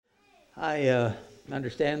I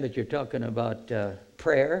understand that you're talking about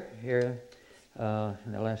prayer here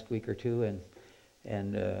in the last week or two,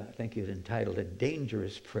 and I think you'd entitled it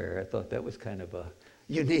 "Dangerous Prayer." I thought that was kind of a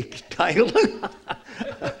unique title.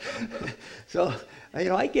 So,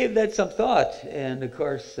 I gave that some thought, and of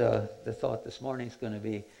course, the thought this morning is going to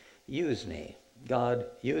be, "Use me, God,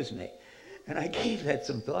 use me," and I gave that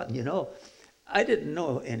some thought. And I didn't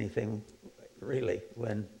know anything really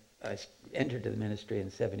when I entered the ministry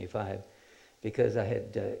in '75, because I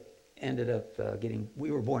had ended up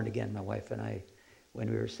we were born again, my wife and I, when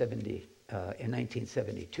we were 70, in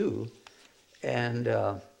 1972, and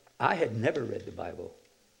I had never read the Bible.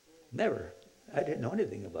 Never. I didn't know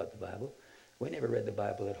anything about the Bible. We never read the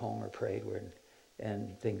Bible at home or prayed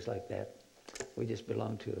and things like that. We just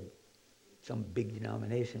belonged to some big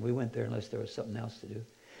denomination. We went there unless there was something else to do,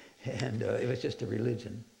 and it was just a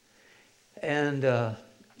religion. And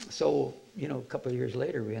so, a couple of years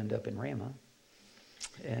later, we ended up in Rhema,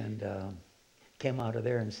 and came out of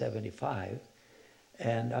there in '75.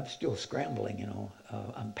 And I'm still scrambling,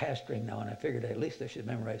 I'm pastoring now, and I figured at least I should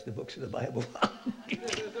memorize the books of the Bible.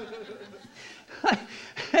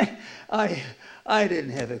 I didn't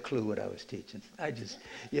have a clue what I was teaching. I just,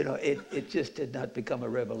 it just did not become a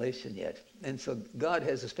revelation yet. And so God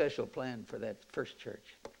has a special plan for that first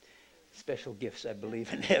church. Special gifts, I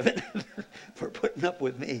believe, in heaven for putting up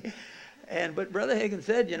with me. But Brother Hagin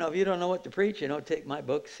said, if you don't know what to preach, take my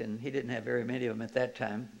books. And he didn't have very many of them at that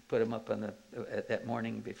time. Put them up at that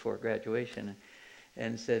morning before graduation,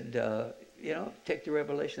 and said, take the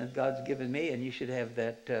revelation that God's given me, and you should have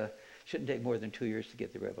that. Shouldn't take more than 2 years to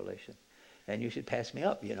get the revelation, and you should pass me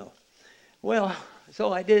up. Well,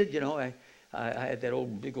 so I did. I had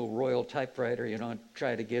that big old Royal typewriter.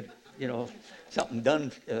 Try to get something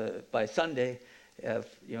done by Sunday.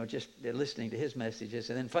 Just listening to his messages.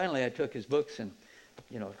 And then finally I took his books and,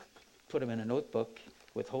 put them in a notebook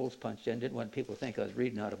with holes punched in. Didn't want people to think I was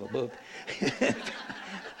reading out of a book.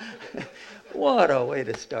 What a way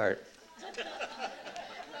to start.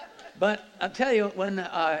 But I'll tell you, when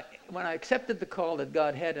I accepted the call that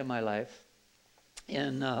God had in my life,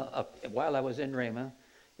 while I was in Rhema,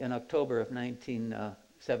 in October of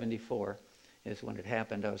 1974 is when it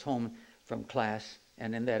happened. I was home from class,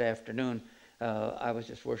 and in that afternoon, I was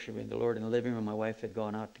just worshiping the Lord in the living room. My wife had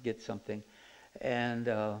gone out to get something, and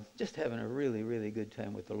just having a really, really good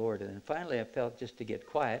time with the Lord. And then finally I felt just to get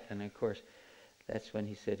quiet, and of course, that's when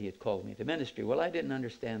he said he had called me to ministry. Well, I didn't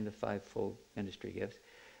understand the fivefold ministry gifts.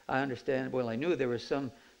 I knew there were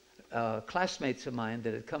some classmates of mine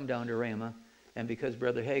that had come down to Rhema, and because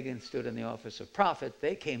Brother Hagin stood in the office of prophet,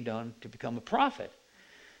 they came down to become a prophet.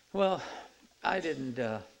 Well, I didn't...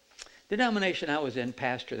 denomination I was in,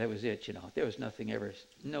 pastor, that was it, There was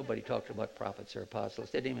nobody talked about prophets or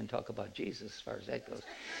apostles. They didn't even talk about Jesus as far as that goes.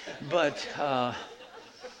 But,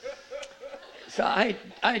 so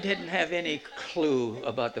I didn't have any clue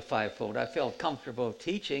about the fivefold. I felt comfortable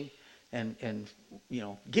teaching and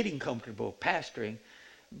getting comfortable pastoring,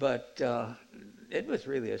 but it was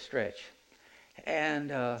really a stretch. And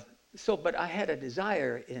but I had a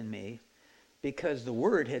desire in me because the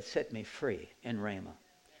Word had set me free in Rhema.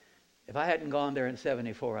 If I hadn't gone there in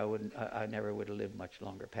 '74, I never would have lived much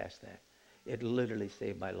longer past that. It literally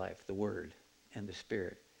saved my life, the Word and the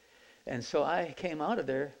Spirit. And so I came out of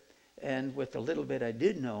there, and with the little bit I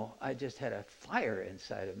did know, I just had a fire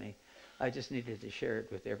inside of me. I just needed to share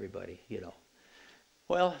it with everybody,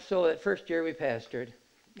 Well, so that first year we pastored,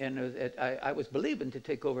 and I was believing to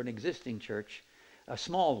take over an existing church, a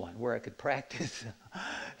small one, where I could practice.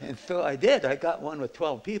 And so I did. I got one with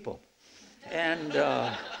 12 people. And...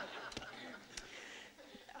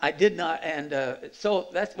 I did not, and so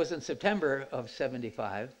that was in September of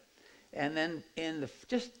 '75, and then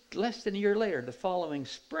just less than a year later, the following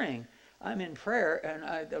spring, I'm in prayer, and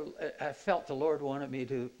I felt the Lord wanted me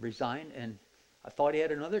to resign, and I thought he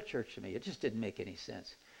had another church for me. It just didn't make any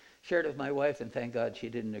sense. Shared it with my wife, and thank God she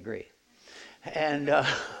didn't agree. And I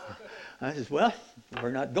said, well,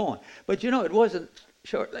 we're not going. But it wasn't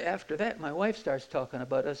shortly after that, my wife starts talking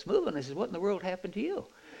about us moving. I said, what in the world happened to you?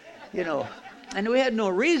 And we had no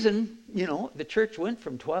reason, the church went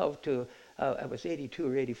from 12 to, it was 82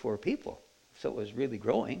 or 84 people. So it was really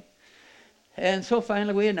growing. And so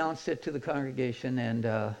finally we announced it to the congregation,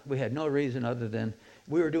 and we had no reason other than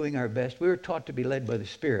we were doing our best. We were taught to be led by the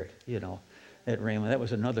Spirit, at Rhema. That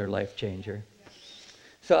was another life changer.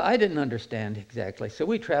 So I didn't understand exactly. So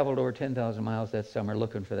we traveled over 10,000 miles that summer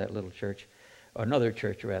looking for that little church, or another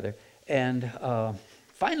church rather. And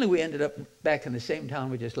finally we ended up back in the same town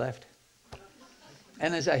we just left.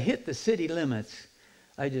 And as I hit the city limits,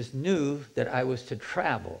 I just knew that I was to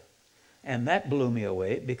travel And that blew me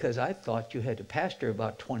away because I thought you had to pastor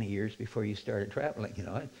about 20 years before you started traveling,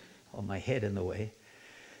 all my head in the way.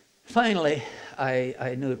 Finally,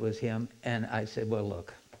 I knew it was him, and I said, well,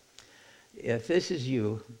 look, if this is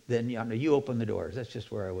you, then you open the doors. That's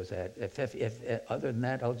just where I was at. If other than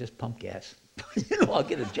that, I'll just pump gas. I'll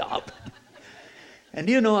get a job. And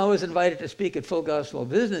I was invited to speak at Full Gospel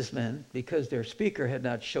Businessmen because their speaker had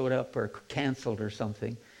not showed up or canceled or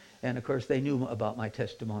something. And, of course, they knew about my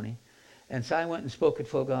testimony. And so I went and spoke at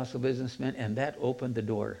Full Gospel Businessmen, and that opened the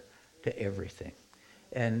door to everything.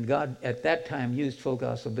 And God, at that time, used Full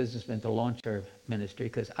Gospel Businessmen to launch our ministry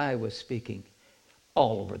because I was speaking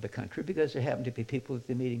all over the country because there happened to be people at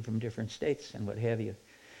the meeting from different states and what have you.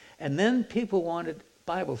 And then people wanted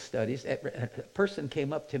Bible studies. A person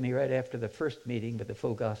came up to me right after the first meeting with the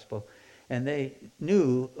Full Gospel, and they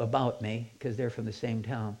knew about me because they're from the same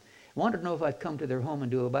town. Wanted to know if I'd come to their home and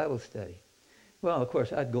do a Bible study. Well, of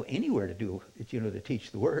course, I'd go anywhere to do, to teach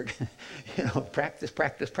the Word. Practice.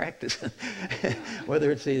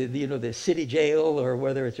 Whether it's the city jail or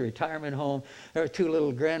whether it's a retirement home. There are three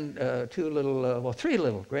little grand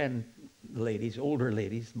ladies, older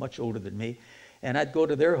ladies, much older than me, and I'd go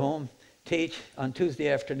to their home, teach on Tuesday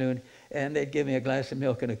afternoon, and they'd give me a glass of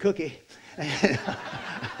milk and a cookie.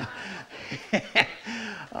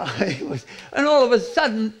 And all of a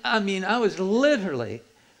sudden, I was literally,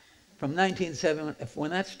 from 1970, when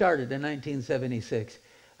that started in 1976,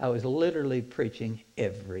 I was literally preaching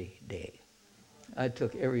every day. I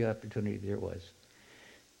took every opportunity there was.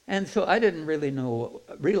 And so I didn't really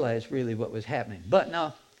realize really what was happening. But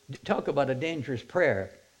now, talk about a dangerous prayer.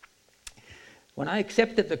 When I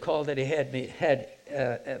accepted the call that he had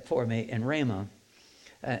for me in Ramah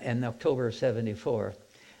in October of 74,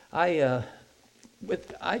 I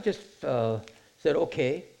just said,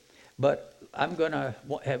 okay, but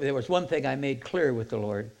there was one thing I made clear with the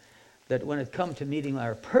Lord, that when it come to meeting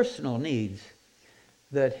our personal needs,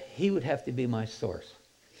 that he would have to be my source.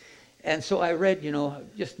 And so I read,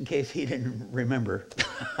 just in case he didn't remember,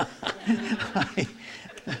 I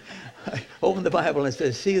opened the Bible and it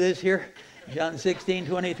says, see this here? John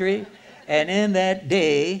 16:23. And in that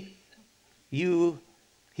day,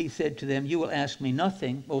 he said to them, you will ask me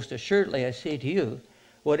nothing. Most assuredly, I say to you,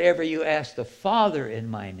 whatever you ask the Father in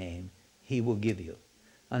my name, he will give you.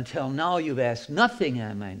 Until now you've asked nothing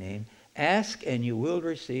in my name. Ask and you will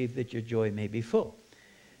receive, that your joy may be full.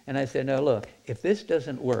 And I said, now look, if this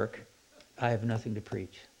doesn't work, I have nothing to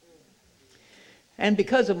preach. And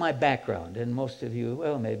because of my background, and most of you,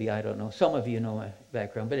 well, maybe, I don't know, some of you know my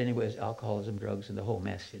background, but anyways, alcoholism, drugs, and the whole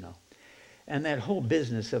mess, And that whole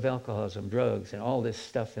business of alcoholism, drugs, and all this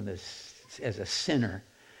stuff in this, as a sinner,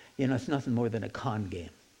 it's nothing more than a con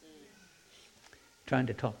game. Trying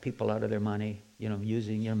to talk people out of their money,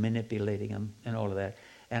 using, manipulating them and all of that.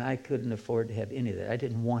 And I couldn't afford to have any of that. I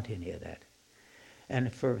didn't want any of that.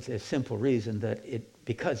 And for the simple reason that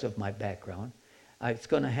because of my background, it's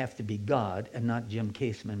going to have to be God and not Jim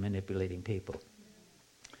Caseman manipulating people.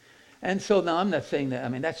 And so now I'm not saying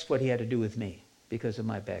that, that's what he had to do with me because of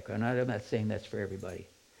my background. I'm not saying that's for everybody.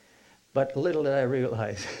 But little did I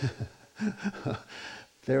realize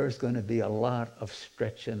there was going to be a lot of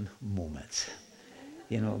stretching moments.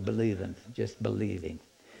 Just believing.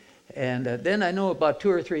 And then I know about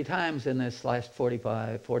 2 or 3 times in this last 40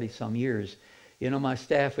 some years, my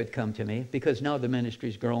staff would come to me because now the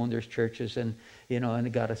ministry's grown, there's churches and, and they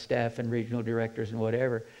got a staff and regional directors and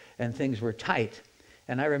whatever, and things were tight.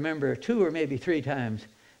 And I remember 2 or maybe 3 times,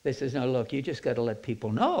 they says, now look, you just got to let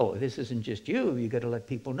people know. This isn't just you. You got to let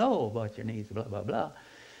people know about your needs, blah, blah, blah.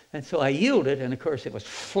 And so I yielded, and of course it was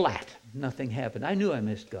flat. Nothing happened. I knew I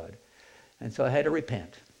missed God. And so I had to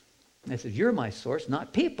repent. And I said, you're my source,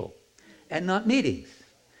 not people, and not meetings.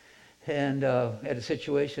 And had a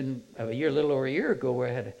situation a little over a year ago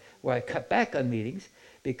where I cut back on meetings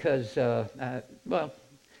because, I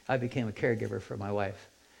became a caregiver for my wife.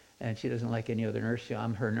 And she doesn't like any other nurse.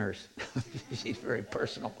 I'm her nurse. She's very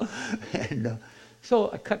personal. And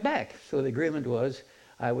so I cut back. So the agreement was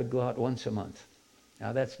I would go out once a month.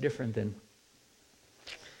 Now that's different than,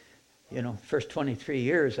 first 23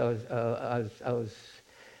 years I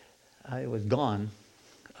was gone,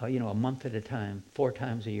 a month at a time, 4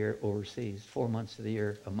 times a year overseas, 4 months of the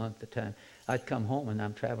year, a month at a time. I'd come home and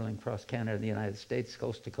I'm traveling across Canada and the United States,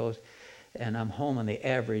 coast to coast, and I'm home on the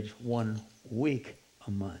average 1 week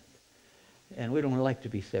a month. And we don't like to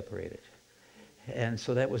be separated. And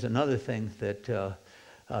so that was another thing that,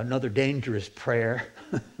 another dangerous prayer.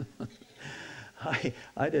 I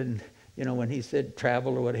didn't, when he said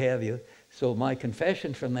travel or what have you. So my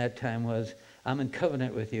confession from that time was, I'm in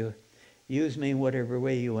covenant with you. Use me in whatever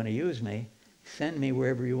way you want to use me. Send me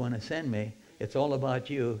wherever you want to send me. It's all about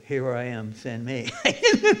you. Here I am. Send me.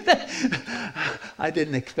 I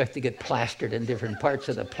didn't expect to get plastered in different parts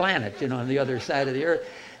of the planet, on the other side of the earth,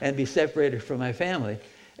 and be separated from my family.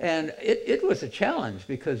 And it was a challenge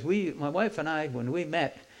because my wife and I, when we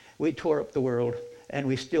met, we tore up the world, and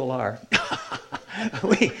we still are.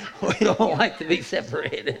 we don't like to be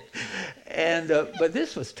separated. And but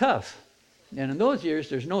this was tough. And in those years,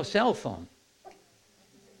 there's no cell phone.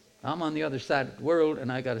 I'm on the other side of the world,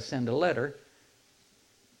 and I got to send a letter.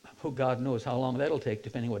 Who God knows how long that'll take,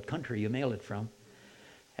 depending what country you mail it from.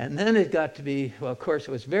 And then it got to be, well, of course,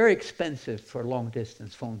 it was very expensive for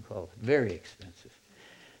long-distance phone calls, very expensive.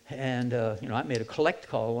 And, I made a collect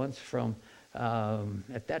call once from,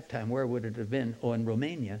 at that time, where would it have been? Oh, in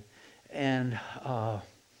Romania. And I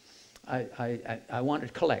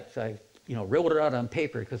wanted collect. I, wrote it out on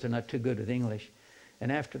paper because they're not too good with English.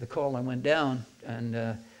 And after the call, I went down and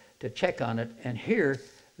to check on it. And here,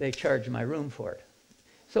 they charged my room for it.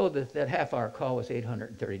 So that half-hour call was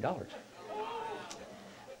 $830.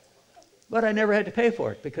 But I never had to pay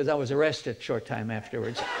for it because I was arrested a short time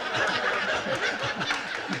afterwards.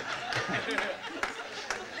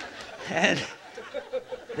 And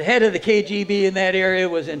the head of the KGB in that area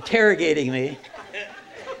was interrogating me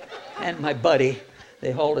and my buddy.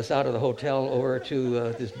 They hauled us out of the hotel over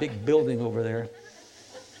to this big building over there.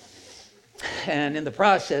 And in the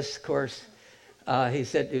process, of course, he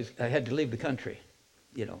said I had to leave the country.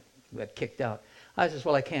 Got kicked out. I says,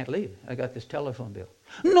 well, I can't leave. I got this telephone bill.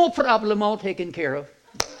 No problem, all taken care of.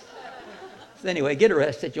 So anyway, get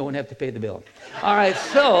arrested, you won't have to pay the bill. All right,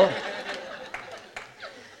 so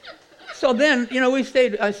then,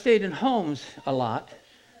 I stayed in homes a lot,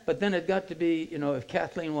 but then it got to be, if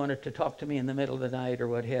Kathleen wanted to talk to me in the middle of the night or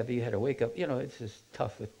what have you, you had to wake up. It's just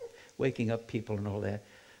tough with waking up people and all that.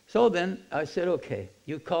 So then I said, okay,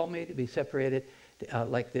 you call me to be separated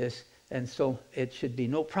like this. And so it should be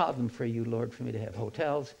no problem for you, Lord, for me to have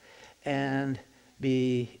hotels and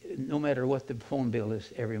be, no matter what the phone bill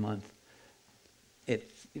is every month,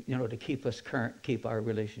 it's, to keep us current, keep our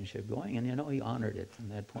relationship going. And, he honored it from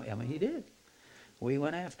that point. I mean, he did. We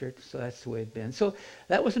went after it, so that's the way it's been. So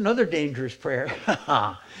that was another dangerous prayer.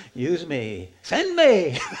 Use me. Send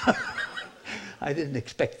me. I didn't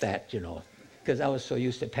expect that, because I was so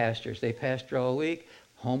used to pastors. They pastor all week,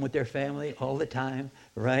 home with their family all the time,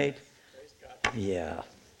 right? Yeah.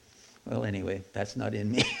 Well, anyway, that's not in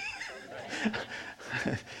me.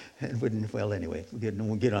 Well, anyway,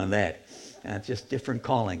 we'll get on that. It's just different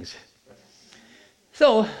callings.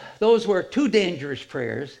 So those were two dangerous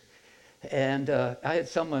prayers. And I had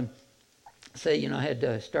someone say, I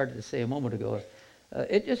had started to say a moment ago,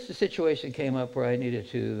 a situation came up where I needed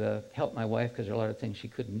to help my wife because there are a lot of things she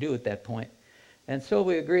couldn't do at that point. And so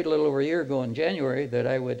we agreed a little over a year ago in January that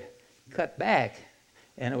I would cut back.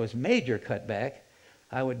 And it was major cutback.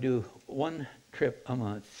 I would do one trip a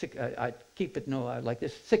month. I'd keep it, like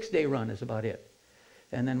this 6-day run is about it.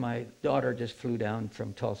 And then my daughter just flew down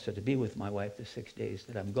from Tulsa to be with my wife the 6 days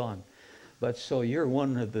that I'm gone. But so you're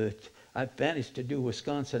one of I've managed to do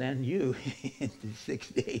Wisconsin and you in 6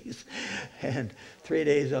 days. And 3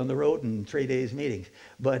 days on the road and 3 days meetings.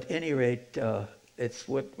 But at any rate, it's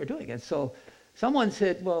what we're doing. And so someone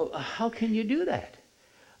said, well, how can you do that?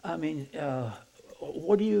 I mean,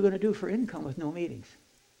 what are you going to do for income with no meetings?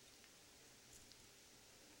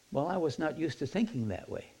 Well, I was not used to thinking that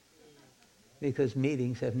way because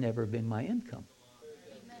meetings have never been my income.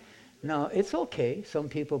 Now, it's okay. Some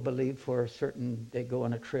people believe they go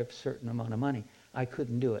on a trip, certain amount of money. I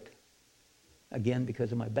couldn't do it. Again,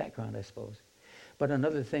 because of my background, I suppose. But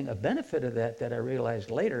another thing, a benefit of that I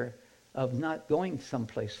realized later, of not going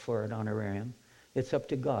someplace for an honorarium, it's up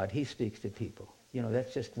to God. He speaks to people.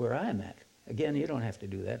 That's just where I'm at. Again, you don't have to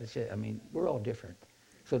do that. We're all different.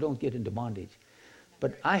 So don't get into bondage.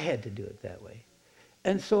 But I had to do it that way.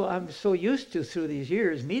 And so I'm so used to, through these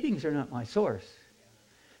years, meetings are not my source.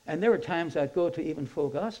 And there were times I'd go to even Full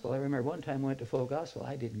Gospel. I remember one time I went to Full Gospel.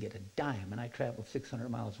 I didn't get a dime, and I traveled 600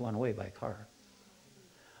 miles one way by car.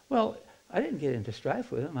 Well, I didn't get into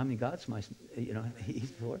strife with him. God's my,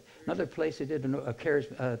 he's the Lord. Another place they did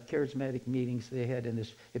charismatic meetings they had in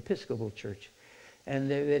this Episcopal church.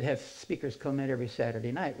 And they'd have speakers come in every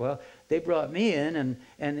Saturday night. Well, they brought me in,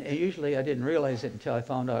 and usually I didn't realize it until I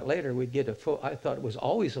found out later. We'd get I thought it was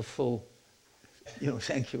always a full,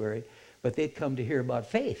 sanctuary. But they'd come to hear about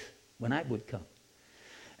faith when I would come.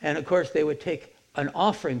 And, of course, they would take an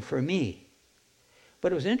offering for me.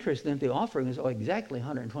 But it was interesting, the offering was exactly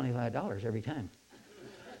 $125 every time.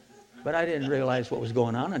 But I didn't realize what was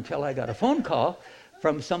going on until I got a phone call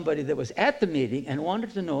from somebody that was at the meeting and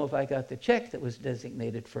wanted to know if I got the check that was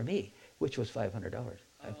designated for me. which was $500.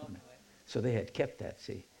 So they had kept that,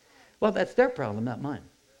 see. Well, that's their problem, not mine.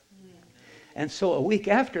 And so a week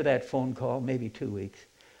after that phone call, maybe 2 weeks,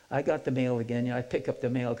 I got the mail again. I pick up the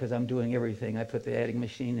mail because I'm doing everything. I put the adding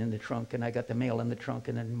machine in the trunk, and I got the mail in the trunk,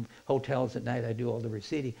 and in hotels at night I do all the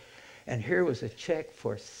receipting. And here was a check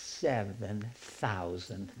for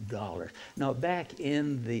 $7,000. Now, back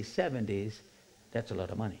in the 70s, that's a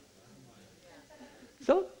lot of money.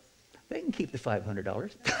 So they can keep the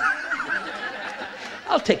 $500.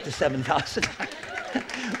 I'll take the $7,000.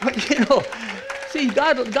 But, see,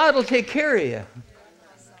 God will take care of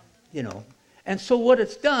you, And so what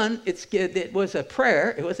it's done, it was a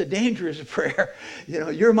prayer. It was a dangerous prayer.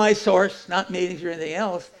 You're my source, not meetings or anything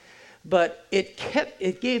else. But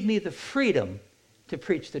it gave me the freedom to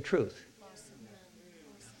preach the truth.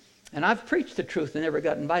 And I've preached the truth and never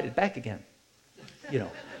got invited back again.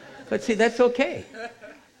 But see, that's okay.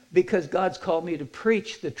 Because God's called me to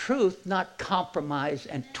preach the truth, not compromise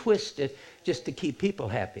and twist it just to keep people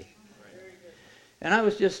happy. And I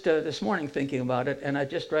was just this morning thinking about it, and I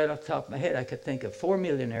just right off the top of my head, I could think of 4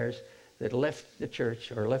 millionaires that left the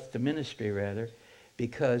church, or left the ministry rather,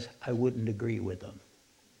 because I wouldn't agree with them.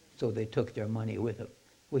 So they took their money with them,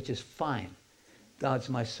 which is fine. God's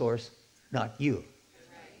my source, not you.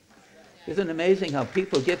 Isn't it amazing how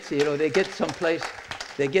people get, they get someplace,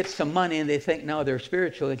 they get some money, and they think now they're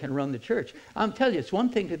spiritual and can run the church. I'm telling you, it's one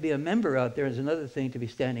thing to be a member out there, it's another thing to be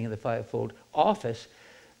standing in the fivefold office.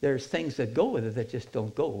 There's things that go with it that just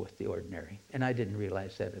don't go with the ordinary. And I didn't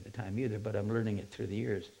realize that at the time either, but I'm learning it through the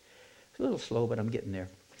years. It's a little slow, but I'm getting there.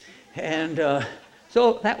 And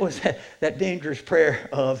so that was that dangerous prayer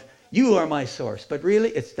of, you are my source. But really,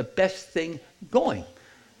 it's the best thing going,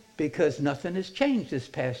 because nothing has changed this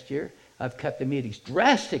past year. I've cut the meetings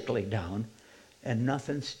drastically down, and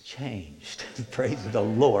nothing's changed. Praise the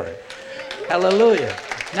Lord. Hallelujah.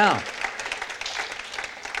 Now,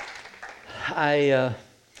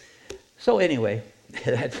 so anyway,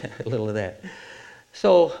 that's a little of that.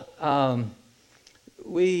 So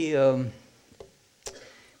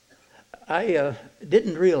I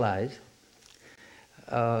didn't realize,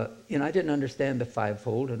 I didn't understand the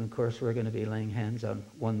fivefold, and of course we're going to be laying hands on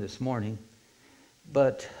one this morning.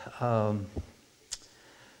 But I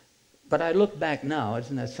look back now,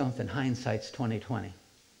 isn't that something? Hindsight's 20/20.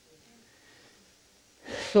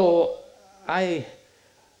 So I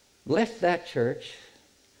left that church,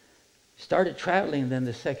 started traveling then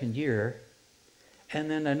the second year, and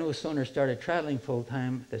then I no sooner started traveling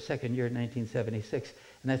full-time the second year in 1976,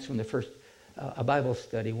 and that's when the first a Bible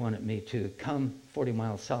study wanted me to come 40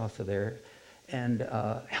 miles south of there and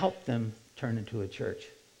help them turn into a church.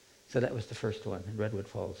 So that was the first one in Redwood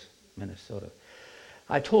Falls, Minnesota.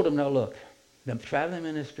 I told them, now look, the traveling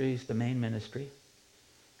ministry is the main ministry.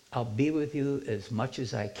 I'll be with you as much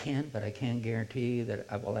as I can, but I can't guarantee you that,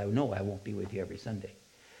 I know I won't be with you every Sunday.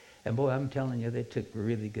 And boy, I'm telling you, they took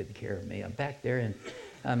really good care of me. I'm back there, and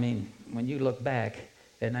I mean, when you look back,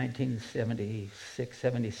 in 1976,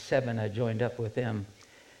 77, I joined up with them.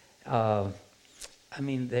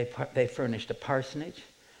 They furnished a parsonage,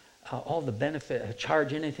 all the benefit,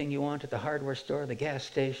 charge anything you want at the hardware store, the gas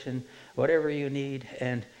station, whatever you need,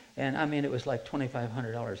 and it was like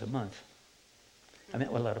 $2,500 a month.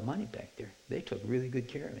 It was a lot of money back there. They took really good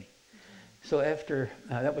care of me. So after,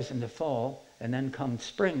 that was in the fall, and then come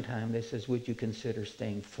springtime, they says, would you consider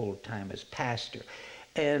staying full-time as pastor?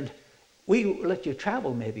 And we let you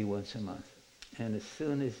travel maybe once a month. And as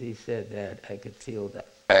soon as he said that, I could feel that.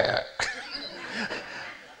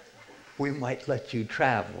 We might let you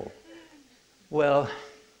travel. Well,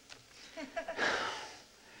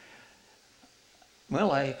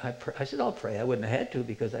 I said, I'll pray. I wouldn't have had to,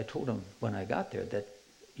 because I told him when I got there that,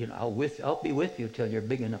 I'll be with you till you're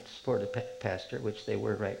big enough to support a pastor, which they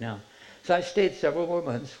were right now. So I stayed several more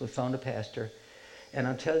months. We found a pastor. And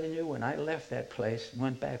I'm telling you, when I left that place,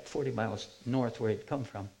 went back 40 miles north where he'd come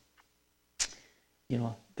from,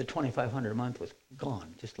 the $2,500 a month was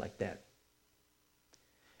gone, just like that.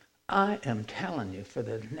 I am telling you, for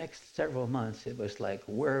the next several months, it was like,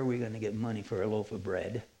 where are we going to get money for a loaf of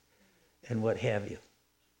bread and what have you?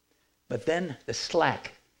 But then the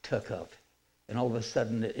slack took up, and all of a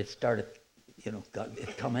sudden it started,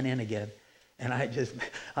 it coming in again. And I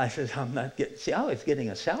said, I'm not getting, see, I was getting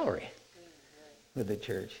a salary with the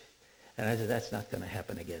church. And I said, that's not going to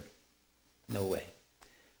happen again. No way.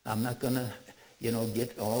 I'm not going to,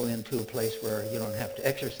 get all into a place where you don't have to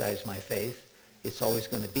exercise my faith. It's always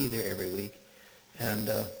going to be there every week. And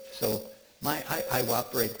so I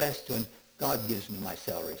operate best when God gives me my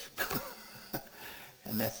salaries.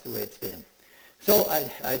 And that's the way it's been. So I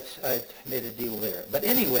made a deal there. But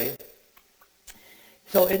anyway,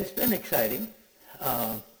 So it's been exciting,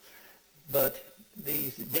 but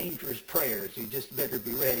these dangerous prayers, you just better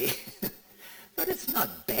be ready. But it's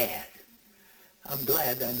not bad. I'm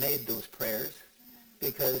glad I made those prayers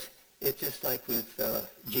because it's just like with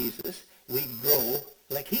Jesus, we grow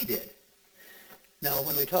like he did. Now,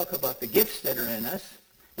 when we talk about the gifts that are in us,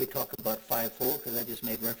 we talk about fivefold, because I just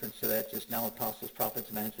made reference to that just now, apostles, prophets,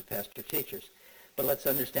 evangelists, pastors, teachers. But let's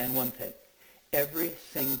understand one thing. Every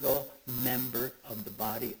single member of the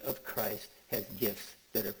body of Christ has gifts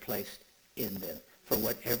that are placed in them for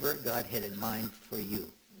whatever God had in mind for you.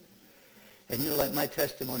 And you know, like my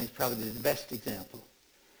testimony is probably the best example.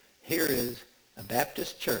 Here is a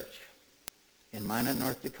Baptist church in Minot,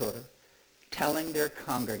 North Dakota, telling their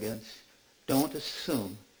congregants, don't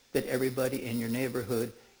assume that everybody in your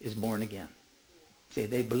neighborhood is born again. See,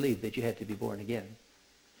 they believed that you had to be born again.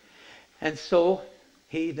 And so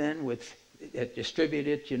he then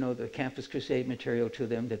distributed, the Campus Crusade material to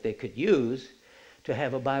them that they could use to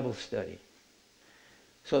have a Bible study.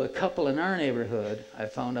 So the couple in our neighborhood, I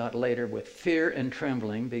found out later, with fear and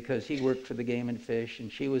trembling, because he worked for the Game and Fish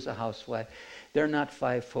and she was a housewife. They're not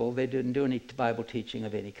fivefold. They didn't do any Bible teaching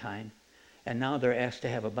of any kind. And now they're asked to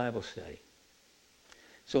have a Bible study.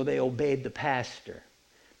 So they obeyed the pastor.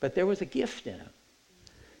 But there was a gift in them,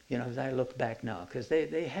 as I look back now, because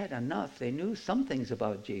they had enough. They knew some things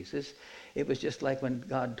about Jesus. It was just like when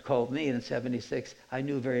God called me in 76, I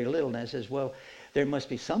knew very little. And I says, well, there must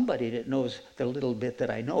be somebody that knows the little bit that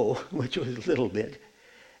I know, which was a little bit.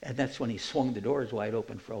 And that's when he swung the doors wide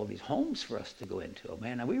open for all these homes for us to go into. Oh,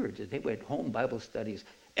 man, they went home Bible studies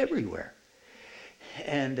everywhere.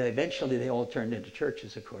 And eventually they all turned into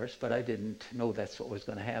churches, of course, but I didn't know that's what was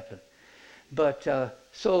going to happen. But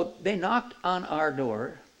so they knocked on our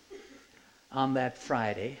door on that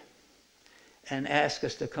Friday and asked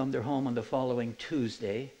us to come to their home on the following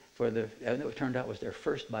Tuesday and it turned out it was their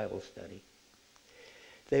first Bible study.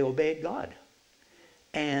 They obeyed God.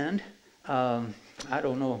 And I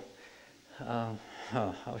don't know,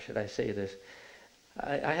 how should I say this?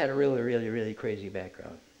 I had a really, really, really crazy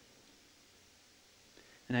background.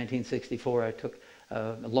 In 1964, I took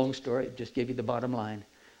a long story, just give you the bottom line.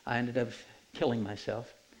 I ended up killing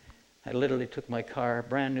myself. I literally took my car,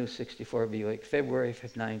 brand new 64 Buick, February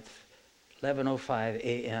 9th, 11:05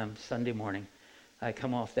 a.m., Sunday morning. I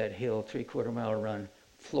come off that hill, 3/4 mile run,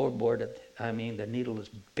 floorboarded. The needle was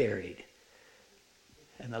buried.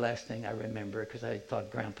 And the last thing I remember, because I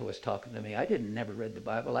thought Grandpa was talking to me, never read the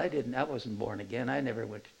Bible. I wasn't born again. I never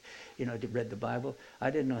went, read the Bible. I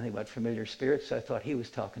didn't know anything about familiar spirits, so I thought he was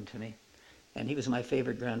talking to me. And he was my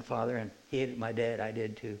favorite grandfather, and he hated my dad. I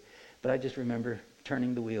did too. But I just remember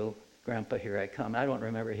turning the wheel, Grandpa, here I come. I don't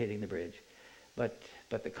remember hitting the bridge. But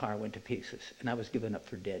the car went to pieces, and I was given up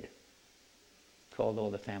for dead. Called all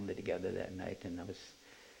the family together that night, and I was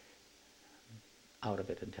out of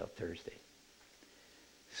it until Thursday.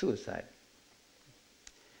 Suicide.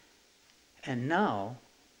 And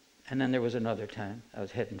then there was another time, I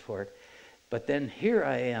was heading for it. But then here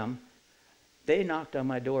I am. They knocked on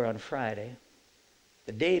my door on Friday.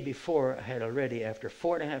 The day before, I had already, after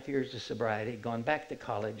 4.5 years of sobriety, gone back to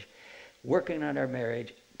college, working on our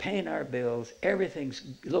marriage, paying our bills. Everything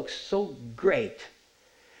looks so great.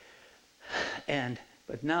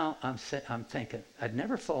 But now I'm thinking, I'd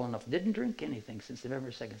never fallen off, didn't drink anything since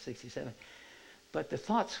November 2nd, 67. But the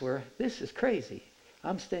thoughts were, this is crazy.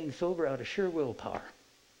 I'm staying sober out of sheer willpower.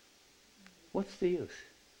 What's the use?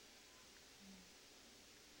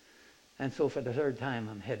 And so for the third time,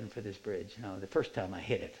 I'm heading for this bridge. Now, the first time I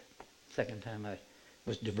hit it. Second time I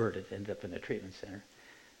was diverted, ended up in a treatment center.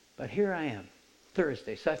 But here I am,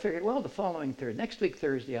 Thursday. So I figured, well, the following Thursday, next week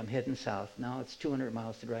Thursday, I'm heading south. Now it's 200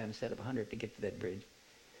 miles to drive instead of 100 to get to that bridge.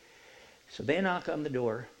 So they knock on the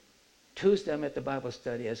door. Tuesday, I'm at the Bible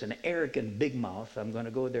study. As an arrogant big mouth, I'm going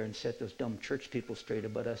to go there and set those dumb church people straight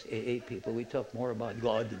about us AA people. We talk more about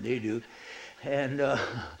God than they do. And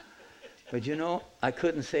but I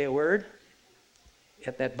couldn't say a word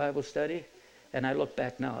at that Bible study. And I look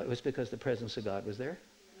back now, it was because the presence of God was there.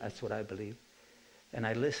 That's what I believe. And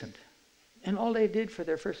I listened. And all they did for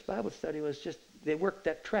their first Bible study was just, they worked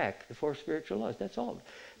that track, the 4 spiritual laws. That's all.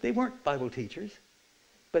 They weren't Bible teachers,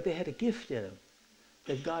 but they had a gift in them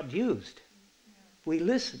that God used. We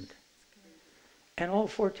listened. And all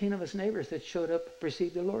 14 of us neighbors that showed up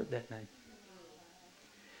received the Lord that night.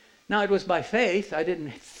 Now, it was by faith. I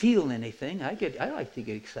didn't feel anything. I like to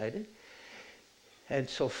get excited. And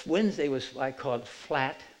so Wednesday was, I called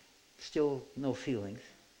flat, still no feelings.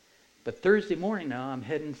 But Thursday morning now, I'm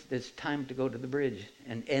heading, it's time to go to the bridge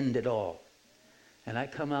and end it all. And I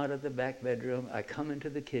come out of the back bedroom, I come into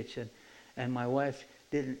the kitchen, and my wife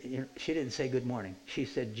she didn't say good morning. She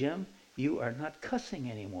said, Jim, you are not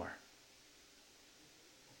cussing anymore.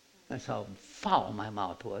 That's how foul my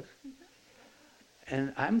mouth was.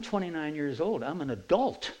 And I'm 29 years old. I'm an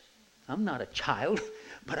adult. I'm not a child,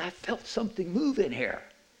 but I felt something move in here.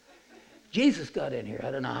 Jesus got in here.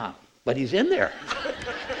 I don't know how, but he's in there.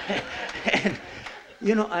 and,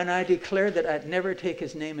 and I declared that I'd never take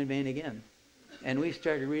his name in vain again. And we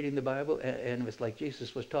started reading the Bible, and it was like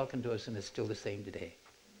Jesus was talking to us, and it's still the same today.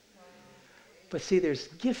 But see, there's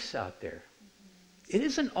gifts out there. It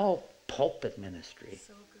isn't all pulpit ministry.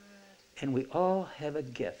 So good. And we all have a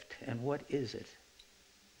gift. And what is it?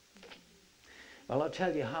 Well, I'll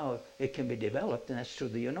tell you how it can be developed, and that's through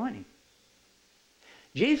the anointing.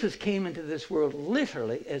 Jesus came into this world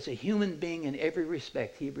literally as a human being in every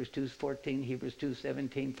respect. Hebrews 2:14, Hebrews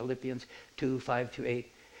 2:17, Philippians 2:5-8.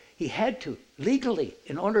 He had to, legally,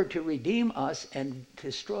 in order to redeem us and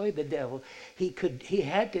destroy the devil, he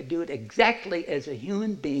had to do it exactly as a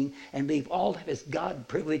human being and leave all of his God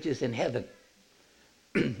privileges in heaven.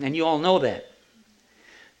 And you all know that.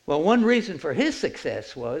 Well, one reason for his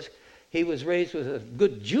success was he was raised with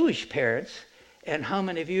good Jewish parents. And how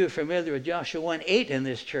many of you are familiar with Joshua 1:8 in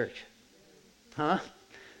this church? Huh?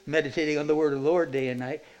 Meditating on the word of the Lord day and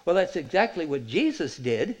night. Well, that's exactly what Jesus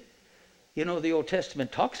did. You know, the Old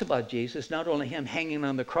Testament talks about Jesus, not only him hanging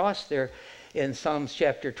on the cross there in Psalms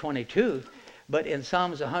chapter 22, but in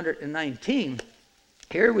Psalms 119,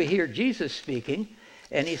 here we hear Jesus speaking,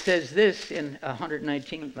 and he says this in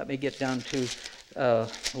 119. Let me get down to,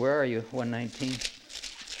 where are you, 119?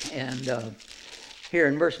 And here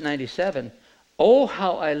in verse 97, oh,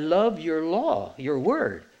 how I love your law, your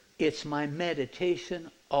word. It's my meditation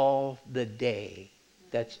all the day.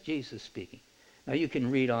 That's Jesus speaking. Now you can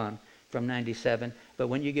read on from 97, but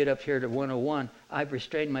when you get up here to 101, I've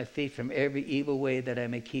restrained my feet from every evil way that I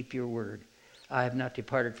may keep your word. I have not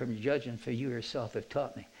departed from your judgment, for you yourself have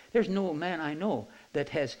taught me. There's no man I know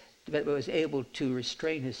that was able to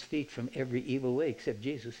restrain his feet from every evil way except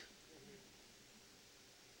Jesus.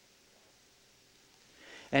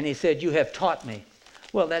 And he said, you have taught me.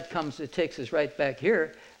 Well, it takes us right back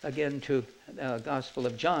here again to Gospel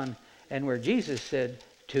of John, and where Jesus said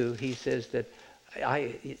he says that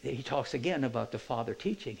he talks again about the Father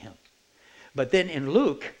teaching him. But then in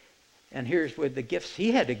Luke, and here's where the gifts,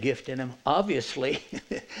 he had a gift in him, obviously.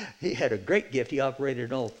 He had a great gift. He operated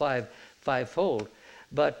in all fivefold.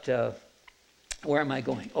 But where am I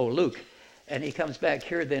going? Oh, Luke. And he comes back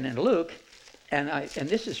here then in Luke, and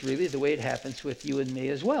this is really the way it happens with you and me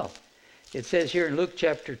as well. It says here in Luke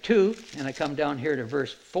chapter 2, and I come down here to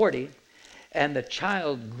verse 40, and the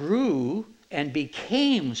child grew and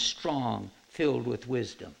became strong, filled with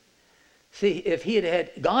wisdom. See, if he had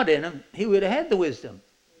had God in him, he would have had the wisdom.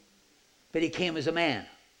 But he came as a man.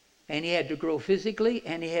 And he had to grow physically,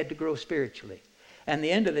 and he had to grow spiritually. And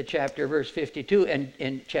the end of the chapter, verse 52, and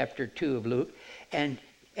in chapter 2 of Luke, and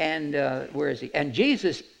where is he? And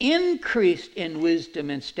Jesus increased in wisdom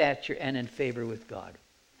and stature and in favor with God.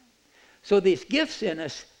 So these gifts in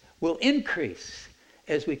us will increase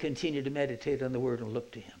as we continue to meditate on the Word and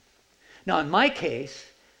look to Him. Now, in my case,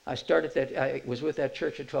 I was with that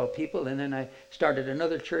church of 12 people, and then I started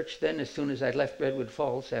another church then as soon as I left Redwood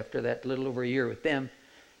Falls after that little over a year with them.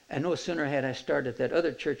 And no sooner had I started that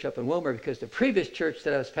other church up in Wilmer, because the previous church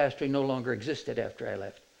that I was pastoring no longer existed after I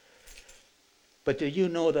left. But did you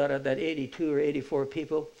know that of that 82 or 84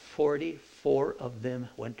 people, 44 of them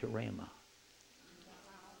went to Rhema?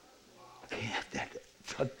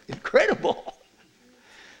 That's incredible.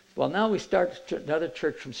 Well, now we start another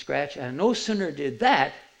church from scratch, and no sooner did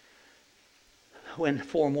that when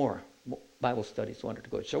 4 more Bible studies wanted to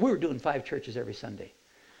go. So we were doing 5 churches every Sunday.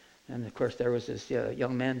 And of course, there was this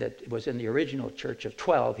young man that was in the original church of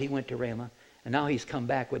 12. He went to Rhema, and now he's come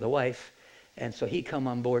back with a wife, and so he come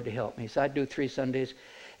on board to help me. So I'd do 3 Sundays,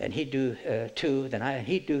 and he'd do 2, then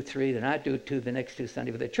he'd do 3, then I'd do 2 the next 2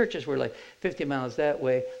 Sundays. But the churches were like 50 miles that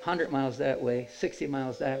way, 100 miles that way, 60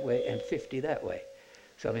 miles that way, and 50 that way.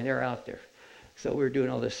 So, I mean, they're out there. So we were doing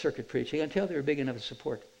all this circuit preaching until they were big enough to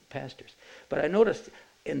support pastors. But I noticed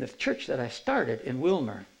in the church that I started in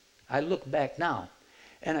Wilmer, I look back now,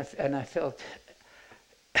 and I felt,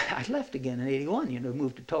 I left again in 81,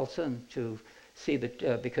 moved to Tulsa to see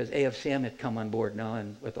that, because AFCM had come on board now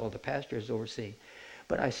and with all the pastors overseeing.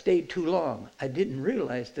 But I stayed too long. I didn't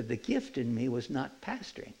realize that the gift in me was not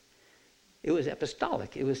pastoring. It was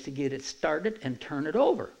apostolic. It was to get it started and turn it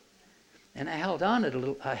over. And I held on it a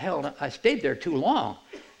little. I stayed there too long.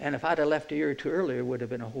 And if I'd have left a year or 2 earlier, it would have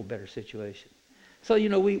been a whole better situation. So,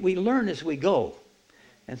 we learn as we go.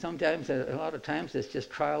 And sometimes, a lot of times, it's just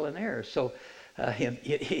trial and error. So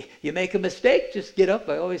You make a mistake, just get up.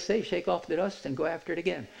 I always say, shake off the dust and go after it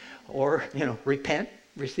again. Or, repent,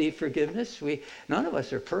 receive forgiveness. None of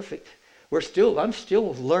us are perfect. I'm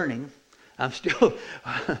still learning.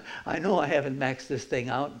 I know I haven't maxed this thing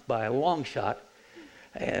out by a long shot.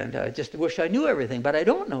 And I just wish I knew everything, but I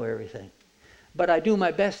don't know everything. But I do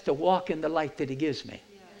my best to walk in the light that he gives me.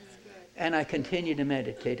 And I continue to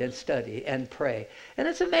meditate and study and pray. And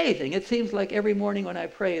it's amazing. It seems like every morning when I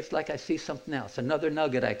pray, it's like I see something else. Another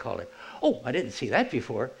nugget, I call it. Oh, I didn't see that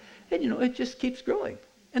before. And, it just keeps growing.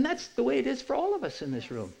 And that's the way it is for all of us in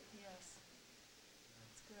this room. Yes.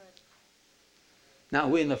 That's good. Now,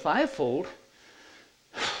 we in the fivefold,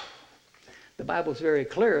 the Bible's very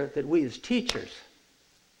clear that we as teachers,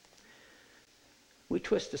 we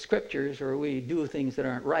twist the scriptures or we do things that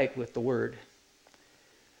aren't right with the word.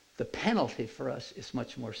 The penalty for us is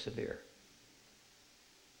much more severe.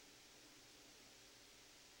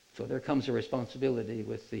 So there comes a responsibility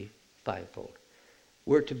with the fivefold.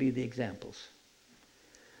 We're to be the examples.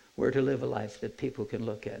 We're to live a life that people can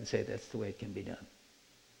look at and say that's the way it can be done.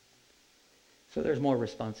 So there's more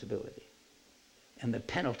responsibility. And the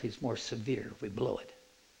penalty is more severe if we blow it.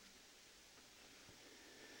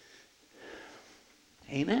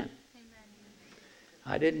 Amen.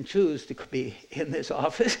 I didn't choose to be in this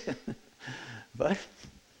office, but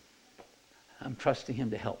I'm trusting him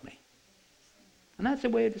to help me. And that's the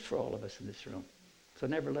way it is for all of us in this room. So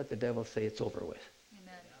never let the devil say it's over with.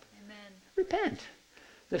 Amen. Amen. Repent.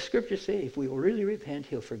 The scriptures say if we will really repent,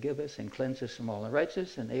 he'll forgive us and cleanse us from all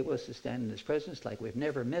unrighteousness and enable us to stand in his presence like we've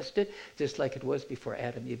never missed it, just like it was before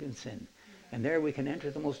Adam even sinned. And there we can enter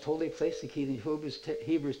the most holy place, the key in Hebrews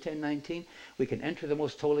 10:19. We can enter the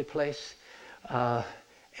most holy place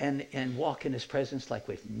and walk in his presence like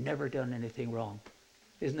we've never done anything wrong.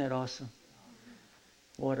 Isn't that awesome?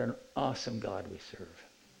 What an awesome God we serve.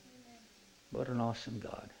 What an awesome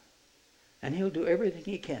God. And he'll do everything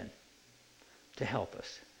he can to help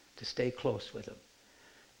us, to stay close with him.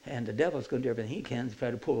 And the devil's going to do everything he can to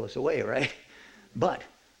try to pull us away, right? But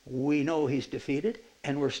we know he's defeated,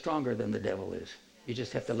 and we're stronger than the devil is. You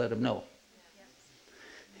just have to let him know.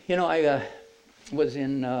 I was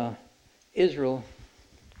in Israel.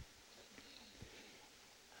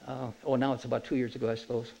 Now it's about 2 years ago, I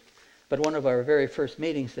suppose. But one of our very first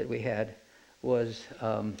meetings that we had was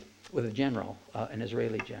with a general, an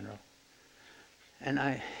Israeli general.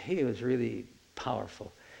 And he was really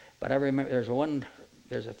powerful. But I remember there's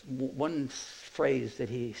one phrase that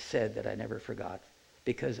he said that I never forgot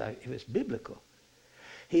because it was biblical.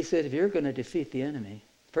 He said, if you're going to defeat the enemy,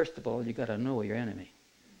 first of all, you got to know your enemy.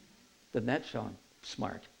 Doesn't that sound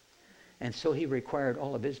smart? And so he required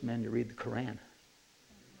all of his men to read the Quran.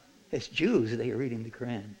 As Jews, they are reading the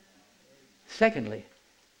Quran. Secondly,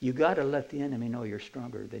 you got to let the enemy know that you're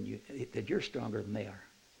stronger than they are.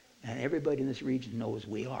 And everybody in this region knows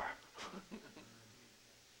we are.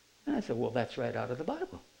 And I said, well, that's right out of the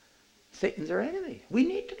Bible. Satan's our enemy. We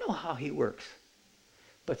need to know how he works.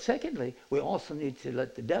 But secondly, we also need to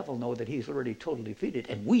let the devil know that he's already totally defeated,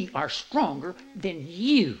 and we are stronger than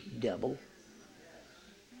you, devil.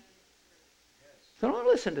 So don't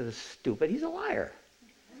listen to this stupid. He's a liar.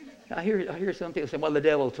 I hear some people say, well, the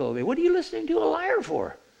devil told me. What are you listening to a liar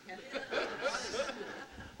for?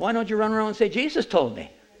 Why don't you run around and say, Jesus told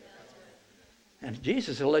me? And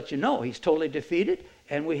Jesus will let you know he's totally defeated,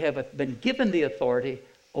 and we have been given the authority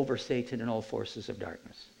over Satan and all forces of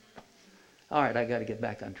darkness. All right, I got to get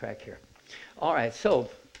back on track here. All right, so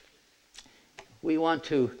we want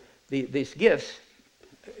to, these gifts,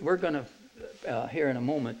 we're going to, here in a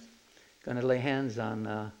moment, going to lay hands on,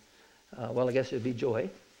 I guess it would be Joy.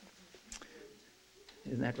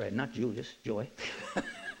 Isn't that right? Not Julius, Joy.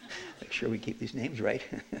 Make sure we keep these names right.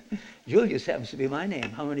 Julius happens to be my name.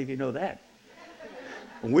 How many of you know that?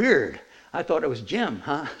 Weird. I thought it was Jim,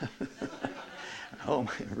 huh? Oh,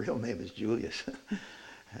 my real name is Julius.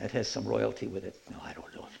 It has some royalty with it. No, I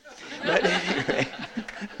don't know. But anyway,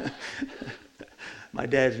 my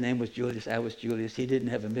dad's name was Julius. I was Julius. He didn't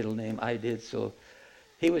have a middle name. I did, so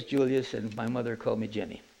he was Julius, and my mother called me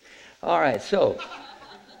Jimmy. All right, so,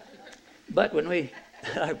 but when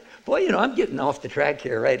I'm getting off the track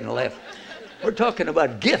here, right and left. We're talking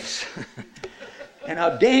about gifts and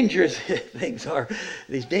how dangerous things are,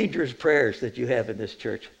 these dangerous prayers that you have in this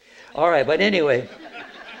church. All right, but anyway.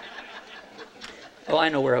 I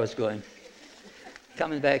know where I was going.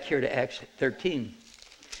 Coming back here to Acts 13.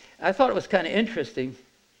 I thought it was kind of interesting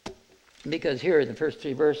because here in the first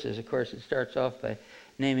 3 verses, of course, it starts off by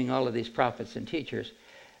naming all of these prophets and teachers.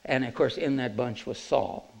 And, of course, in that bunch was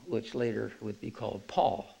Saul, which later would be called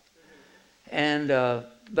Paul. And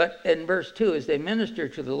but in verse 2, as they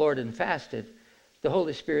ministered to the Lord and fasted, the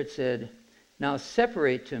Holy Spirit said, now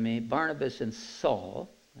separate to me Barnabas and Saul,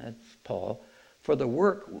 that's Paul, for the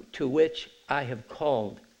work to which I have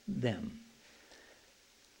called them.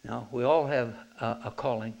 Now, we all have a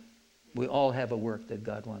calling. We all have a work that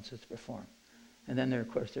God wants us to perform. And then, there,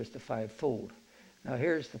 of course, there's the fivefold. Now,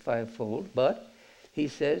 here's the fivefold. But, he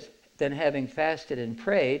says, then having fasted and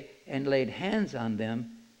prayed and laid hands on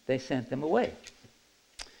them, they sent them away.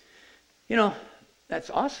 You know, that's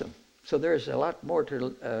awesome. So there's a lot more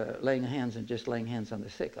to laying hands than just laying hands on the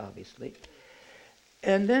sick, obviously.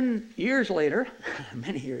 And then years later,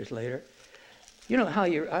 many years later, you know how I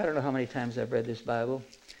don't know how many times I've read this Bible,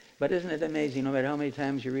 but isn't it amazing, no matter how many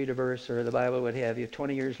times you read a verse or the Bible, what have you,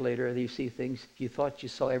 20 years later, you see things, you thought you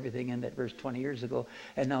saw everything in that verse 20 years ago,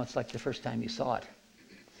 and now it's like the first time you saw it.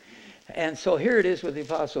 And so here it is with the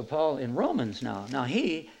Apostle Paul in Romans now. Now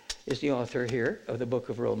he is the author here of the book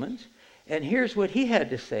of Romans, and here's what he had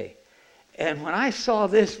to say. And when I saw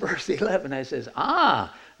this, verse 11, I says,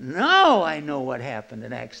 now I know what happened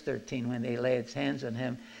in Acts 13 when they laid hands on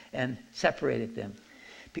him and separated them.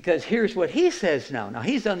 Because here's what he says now. Now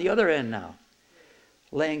he's on the other end now,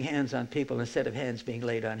 laying hands on people instead of hands being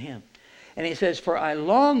laid on him. And he says, for I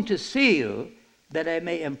long to see you, that I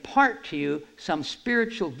may impart to you some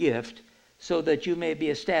spiritual gift, so that you may be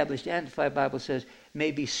established. Amplified Bible says,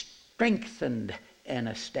 may be strengthened and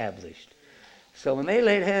established. So when they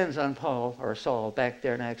laid hands on Paul or Saul back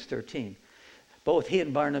there in Acts 13, both he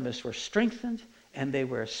and Barnabas were strengthened and they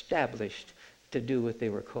were established to do what they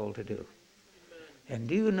were called to do. And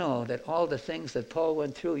do you know that all the things that Paul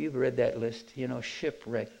went through, you've read that list, you know,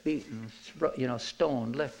 shipwrecked, beaten, you know,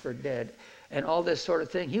 stoned, left for dead, and all this sort of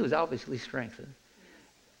thing, he was obviously strengthened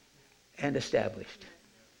and established.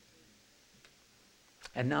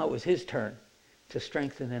 And now it was his turn to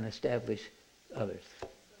strengthen and establish others.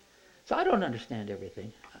 So I don't understand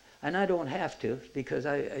everything, and I don't have to, because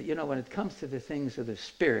when it comes to the things of the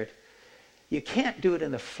Spirit, you can't do it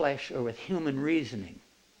in the flesh or with human reasoning.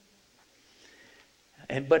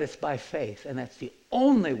 But it's by faith, and that's the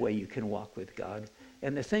only way you can walk with God.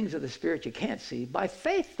 And the things of the Spirit you can't see. By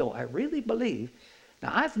faith, though, I really believe.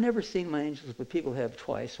 Now, I've never seen my angels, but people have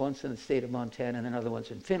twice, once in the state of Montana and another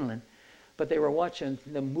once in Finland. But they were watching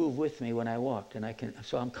them move with me when I walked, and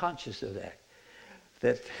so I'm conscious of that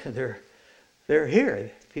they're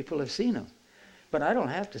here. People have seen them. But I don't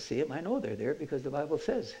have to see them. I know they're there because the Bible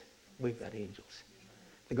says we've got angels.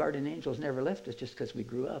 The guardian angels never left us just because we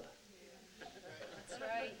grew up. That's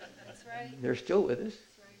right. That's right. They're still with us.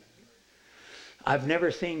 I've never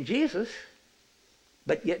seen Jesus,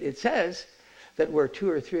 but yet it says that where two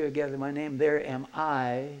or three are gathered in my name, there am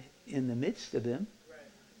I in the midst of them.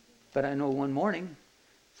 But I know one morning,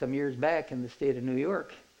 some years back in the state of New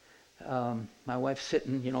York, my wife's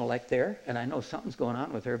sitting, like there, and I know something's going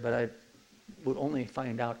on with her, but I would only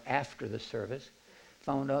find out after the service,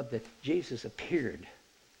 found out that Jesus appeared,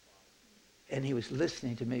 and he was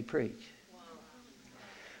listening to me preach. Wow.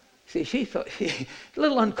 See, she felt a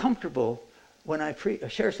little uncomfortable when I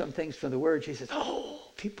share some things from the Word. She says,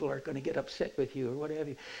 people are going to get upset with you or what have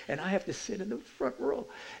you, and I have to sit in the front row.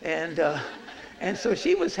 And so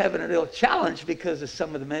she was having a little challenge because of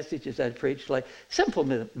some of the messages I'd preached, like simple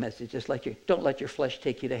messages like don't let your flesh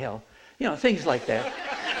take you to hell. Things like that.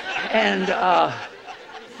 And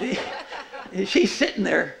she's sitting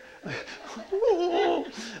there.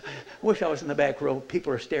 Wish I was in the back row.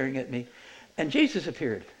 People are staring at me. And Jesus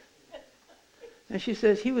appeared. And she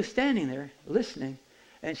says he was standing there listening.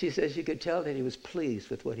 And she says you could tell that he was pleased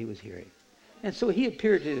with what he was hearing. And so he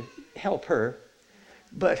appeared to help her.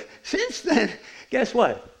 But since then, guess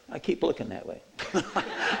what? I keep looking that way.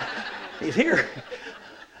 He's here.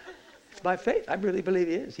 It's by faith. I really believe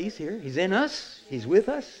he is. He's here. He's in us. He's with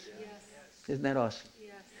us. Yes. Isn't that awesome?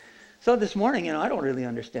 Yes. So this morning, I don't really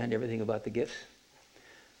understand everything about the gifts.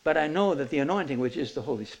 But I know that the anointing, which is the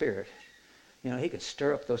Holy Spirit, he can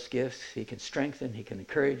stir up those gifts. He can strengthen. He can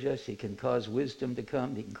encourage us. He can cause wisdom to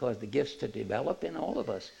come. He can cause the gifts to develop in all of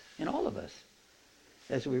us,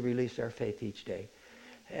 as we release our faith each day.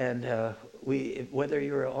 And whether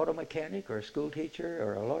you're an auto mechanic or a school teacher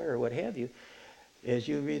or a lawyer or what have you, as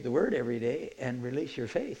you read the Word every day and release your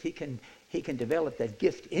faith, he can develop that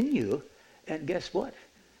gift in you. And guess what?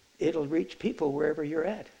 It'll reach people wherever you're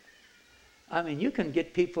at. I mean, you can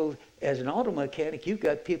get people, as an auto mechanic, you've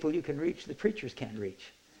got people you can reach that preachers can't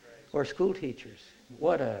reach. Or school teachers.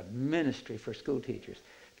 What a ministry for school teachers.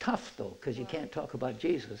 Tough, though, because you can't talk about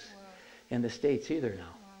Jesus in the States either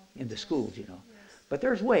now, in the schools, Yes. But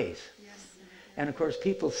there's ways. Yes. And, of course,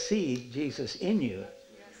 people see Jesus in you,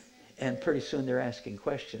 and pretty soon they're asking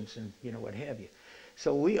questions and, what have you.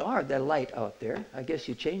 So we are the light out there. I guess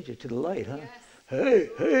you changed it to the light, huh?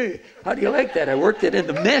 Hey, how do you like that? I worked it in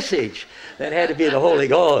the message. That had to be the Holy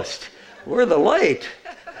Ghost. We're the light.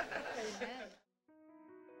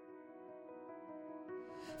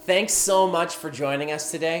 Thanks so much for joining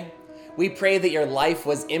us today. We pray that your life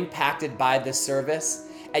was impacted by this service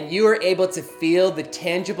and you are able to feel the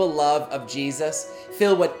tangible love of Jesus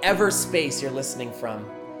fill whatever space you're listening from.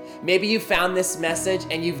 Maybe you found this message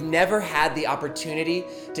and you've never had the opportunity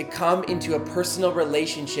to come into a personal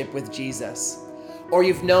relationship with Jesus, or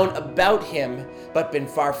you've known about him but been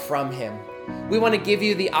far from him. We want to give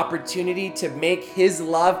you the opportunity to make his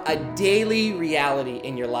love a daily reality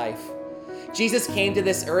in your life. Jesus came to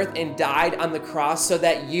this earth and died on the cross so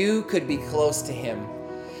that you could be close to him.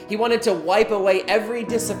 He wanted to wipe away every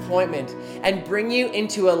disappointment and bring you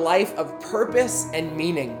into a life of purpose and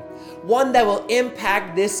meaning, one that will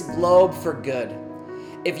impact this globe for good.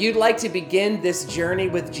 If you'd like to begin this journey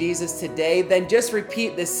with Jesus today, then just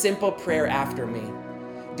repeat this simple prayer after me.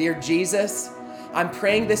 Dear Jesus, I'm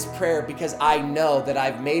praying this prayer because I know that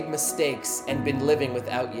I've made mistakes and been living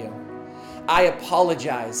without you. I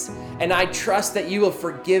apologize, and I trust that you will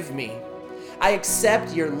forgive me. I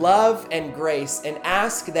accept your love and grace and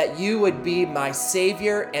ask that you would be my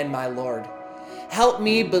Savior and my Lord. Help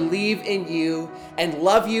me believe in you and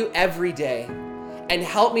love you every day, and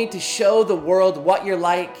help me to show the world what you're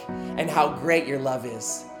like and how great your love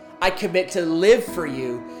is. I commit to live for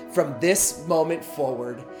you from this moment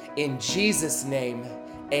forward. In Jesus' name,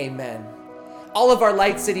 amen. All of our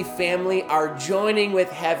Light City family are joining with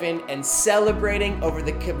heaven and celebrating over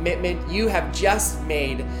the commitment you have just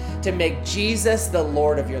made to make Jesus the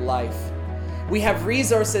Lord of your life. We have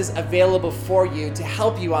resources available for you to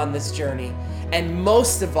help you on this journey, and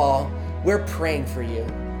most of all, we're praying for you.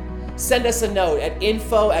 Send us a note at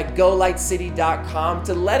info@golightcity.com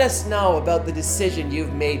to let us know about the decision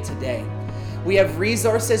you've made today. We have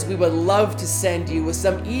resources we would love to send you with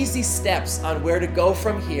some easy steps on where to go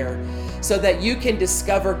from here so that you can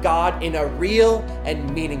discover God in a real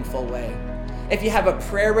and meaningful way. If you have a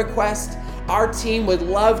prayer request, our team would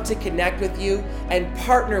love to connect with you and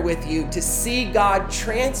partner with you to see God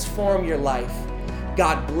transform your life.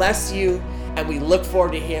 God bless you, and we look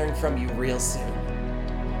forward to hearing from you real soon.